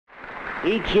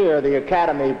Each year, the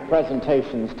Academy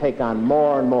presentations take on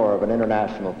more and more of an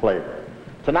international flavor.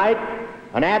 Tonight,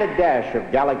 an added dash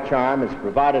of Gallic charm is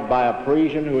provided by a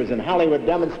Parisian who is in Hollywood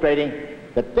demonstrating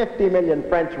that 50 million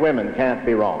French women can't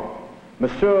be wrong.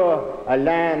 Monsieur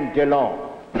Alain Delon.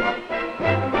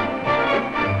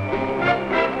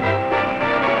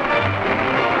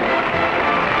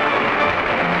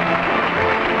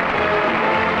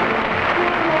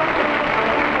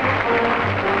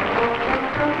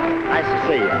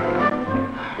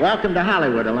 Welcome to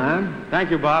Hollywood, Alain. Thank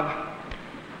you, Bob.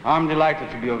 I'm delighted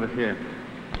to be over here,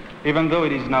 even though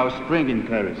it is now spring in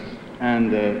Paris,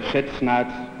 and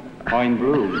chestnuts are in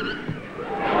bloom.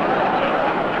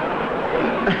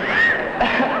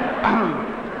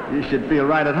 You should feel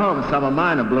right at home. Some of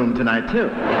mine are bloom tonight, too.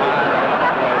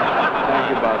 Thank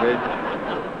you, Bobby.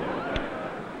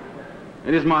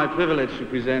 It is my privilege to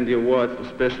present the award for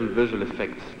special visual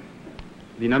effects.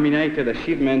 The nominated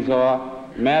achievements are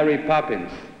Mary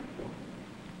Poppins,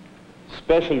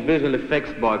 special visual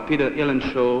effects by Peter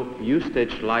Ellenshaw,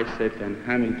 Eustace, Lycett, and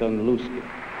Hamilton Luske.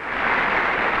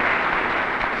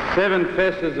 Seven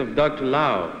Faces of Dr.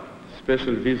 Lau,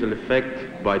 special visual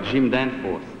effect by Jim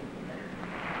Danforth.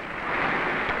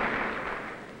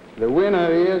 The winner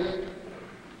is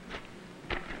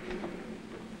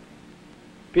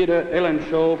Peter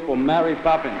Ellenshaw for Mary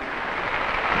Poppins.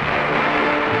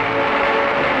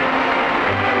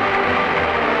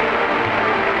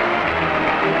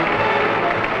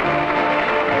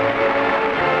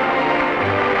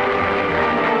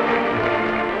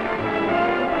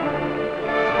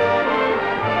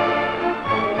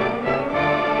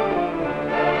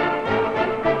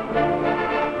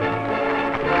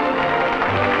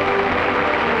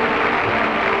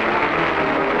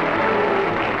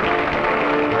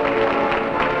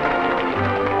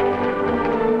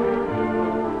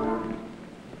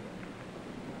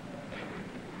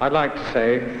 I'd like to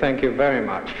say thank you very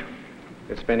much.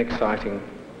 It's been exciting.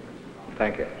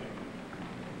 Thank you.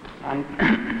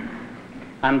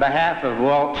 On behalf of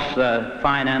Walt's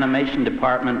fine animation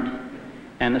department,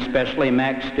 and especially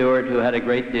Max Stewart, who had a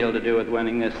great deal to do with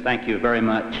winning this, thank you very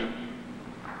much.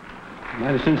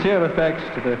 My sincere thanks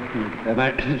to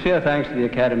the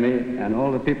Academy and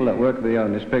all the people that worked with me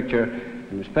on this picture,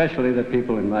 and especially the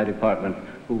people in my department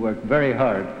who worked very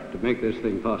hard to make this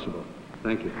thing possible.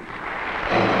 Thank you.